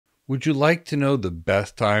Would you like to know the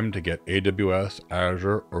best time to get AWS,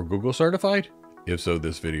 Azure, or Google certified? If so,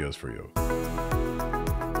 this video is for you.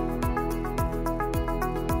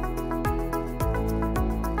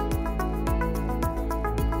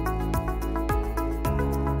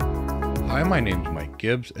 Hi, my name's Mike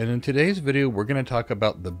Gibbs, and in today's video, we're going to talk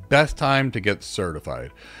about the best time to get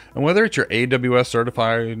certified. And whether it's your AWS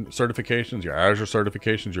certifications, your Azure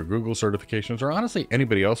certifications, your Google certifications, or honestly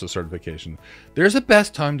anybody else's certification, there's a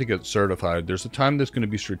best time to get certified. There's a time that's going to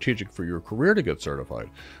be strategic for your career to get certified.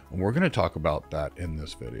 And we're going to talk about that in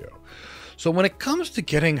this video. So when it comes to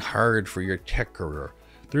getting hired for your tech career,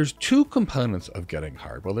 there's two components of getting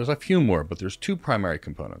hired. Well, there's a few more, but there's two primary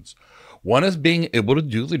components. One is being able to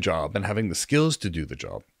do the job and having the skills to do the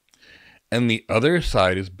job. And the other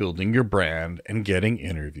side is building your brand and getting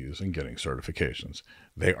interviews and getting certifications.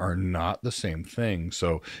 They are not the same thing.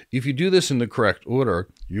 So if you do this in the correct order,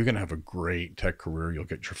 you're going to have a great tech career. You'll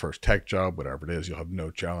get your first tech job, whatever it is. You'll have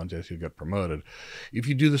no challenges. You'll get promoted. If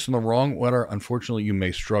you do this in the wrong order, unfortunately, you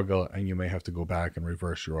may struggle and you may have to go back and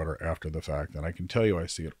reverse your order after the fact. And I can tell you, I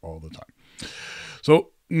see it all the time.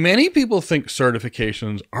 So many people think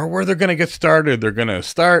certifications are where they're going to get started. They're going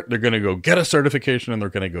to go get a certification, and they're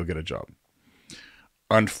going to go get a job.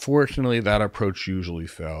 Unfortunately, that approach usually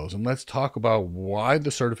fails. And let's talk about why the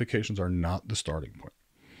certifications are not the starting point.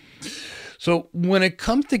 So when it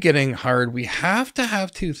comes to getting hired, we have to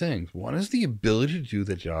have two things. One is the ability to do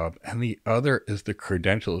the job, and the other is the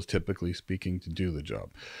credentials, typically speaking, to do the job.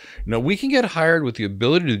 Now, we can get hired with the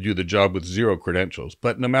ability to do the job with 0 credentials,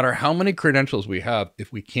 but no matter how many credentials we have,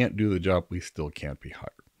 if we can't do the job, we still can't be hired.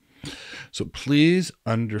 So please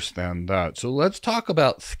understand that. So let's talk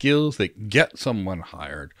about skills that get someone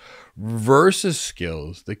hired versus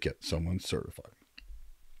skills that get someone certified.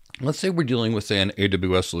 Let's say we're dealing with, say, an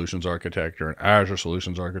AWS solutions architect or an Azure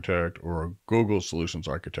solutions architect or a Google solutions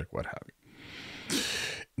architect, what have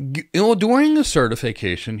you. During the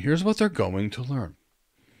certification, here's what they're going to learn.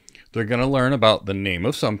 They're going to learn about the name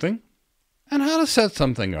of something and how to set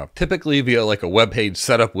something up, typically via like a web page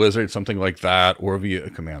setup wizard, something like that, or via a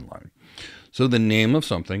command line. So the name of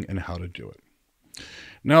something and how to do it.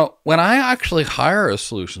 Now, when I actually hire a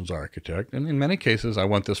solutions architect, and in many cases, I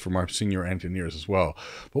want this from our senior engineers as well,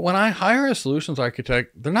 but when I hire a solutions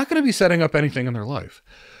architect, they're not going to be setting up anything in their life.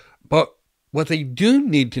 But what they do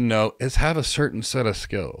need to know is have a certain set of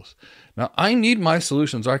skills. Now, I need my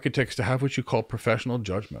solutions architects to have what you call professional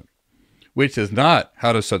judgment, which is not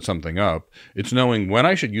how to set something up. It's knowing when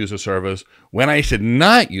I should use a service, when I should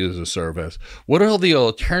not use a service, what are the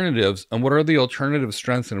alternatives, and what are the alternative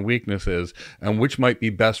strengths and weaknesses, and which might be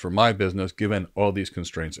best for my business given all these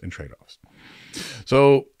constraints and trade-offs.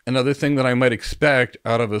 So another thing that I might expect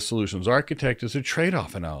out of a solutions architect is a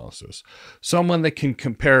trade-off analysis. Someone that can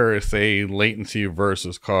compare, say, latency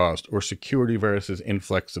versus cost, or security versus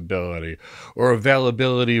inflexibility, or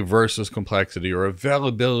availability versus complexity, or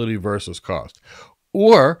availability versus cost.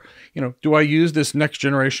 Or, do I use this next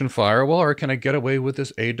generation firewall, or can I get away with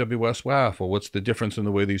this AWS WAF? Well, what's the difference in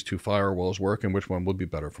the way these two firewalls work, and which one would be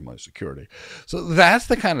better for my security? So that's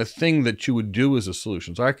the kind of thing that you would do as a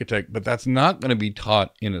solutions architect, but that's not going to be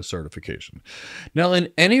taught in a certification. Now,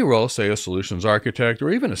 in any role, say a solutions architect,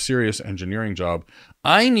 or even a serious engineering job,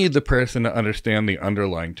 I need the person to understand the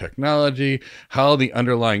underlying technology, how the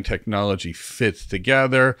underlying technology fits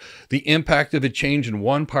together, the impact of a change in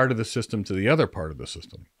one part of the system to the other part of the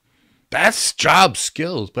system. That's job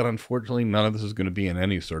skills, but unfortunately, none of this is going to be in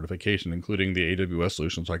any certification, including the AWS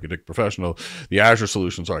Solutions Architect Professional, the Azure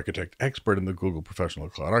Solutions Architect Expert, and the Google Professional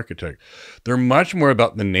Cloud Architect. They're much more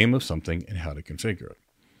about the name of something and how to configure it.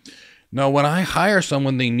 Now, when I hire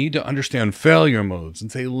someone, they need to understand failure modes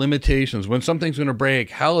and say limitations. When something's going to break,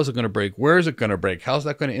 how is it going to break? Where is it going to break? How's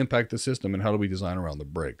that going to impact the system? And how do we design around the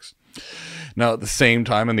breaks? Now, at the same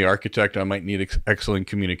time, in the architect, I might need excellent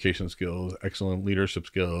communication skills, excellent leadership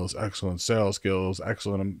skills, excellent sales skills,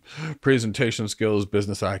 excellent presentation skills,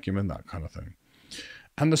 business acumen, that kind of thing.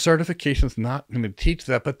 And the certification is not going to teach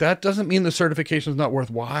that, but that doesn't mean the certification is not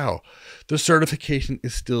worthwhile. The certification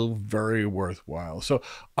is still very worthwhile. So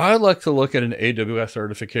I like to look at an AWS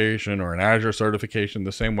certification or an Azure certification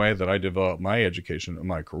the same way that I developed my education and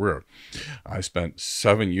my career. I spent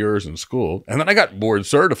 7 years in school, and then I got board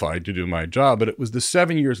certified to do my job, but it was the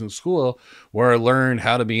 7 years in school where I learned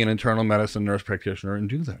how to be an internal medicine nurse practitioner and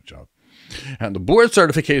do that job. And the board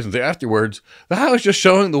certifications afterwards, that was just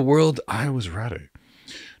showing the world I was ready.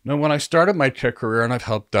 Now, when I started my tech career, and I've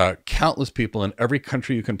helped countless people in every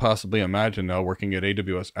country you can possibly imagine now, working at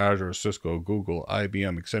AWS, Azure, Cisco, Google,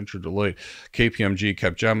 IBM, Accenture, Deloitte, KPMG,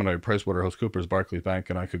 Capgemini, PricewaterhouseCoopers, Barclays Bank,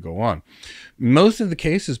 and I could go on. Most of the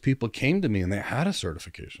cases, people came to me and they had a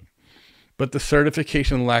certification. But the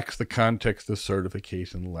certification lacks the context, the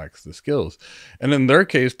certification lacks the skills. And in their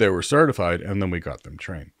case, they were certified, and then we got them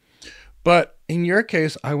trained. But in your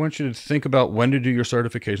case, I want you to think about when to do your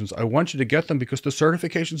certifications. I want you to get them because the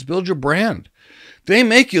certifications build your brand. They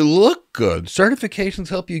make you look good. Certifications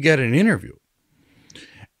help you get an interview.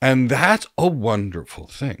 And that's a wonderful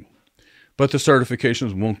thing. But the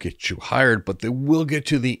certifications won't get you hired, but they will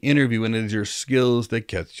get you the interview, and it is your skills that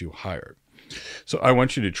gets you hired. So I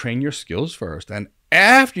want you to train your skills first. And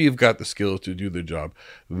after you've got the skills to do the job,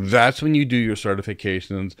 that's when you do your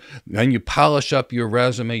certifications. Then you polish up your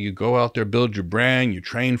resume. You go out there, build your brand. You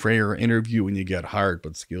train for your interview, and you get hired.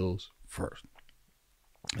 But skills first.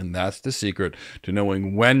 And that's the secret to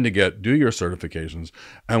knowing when to do your certifications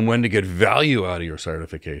and when to get value out of your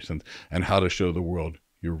certifications and how to show the world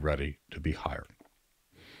you're ready to be hired.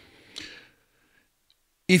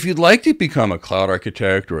 If you'd like to become a cloud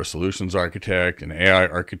architect or a solutions architect, an AI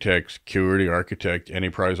architect, security architect,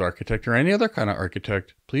 enterprise architect, or any other kind of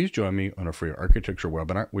architect, please join me on a free architecture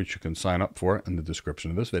webinar, which you can sign up for in the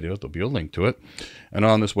description of this video. There'll be a link to it. And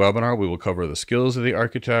on this webinar, we will cover the skills of the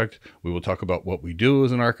architect. We will talk about what we do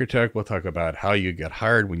as an architect. We'll talk about how you get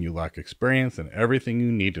hired when you lack experience and everything you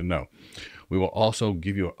need to know. We will also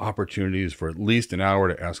give you opportunities for at least an hour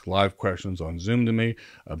to ask live questions on Zoom to me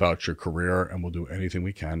about your career, and we'll do anything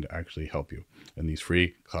we can to actually help you in these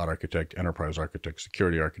free cloud architect, enterprise architect,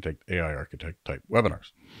 security architect, AI architect type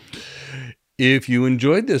webinars. If you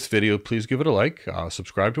enjoyed this video, please give it a like,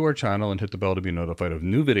 subscribe to our channel, and hit the bell to be notified of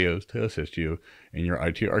new videos to assist you in your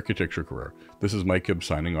IT architecture career. This is Mike Gibbs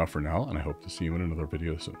signing off for now, and I hope to see you in another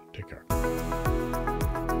video soon. Take care.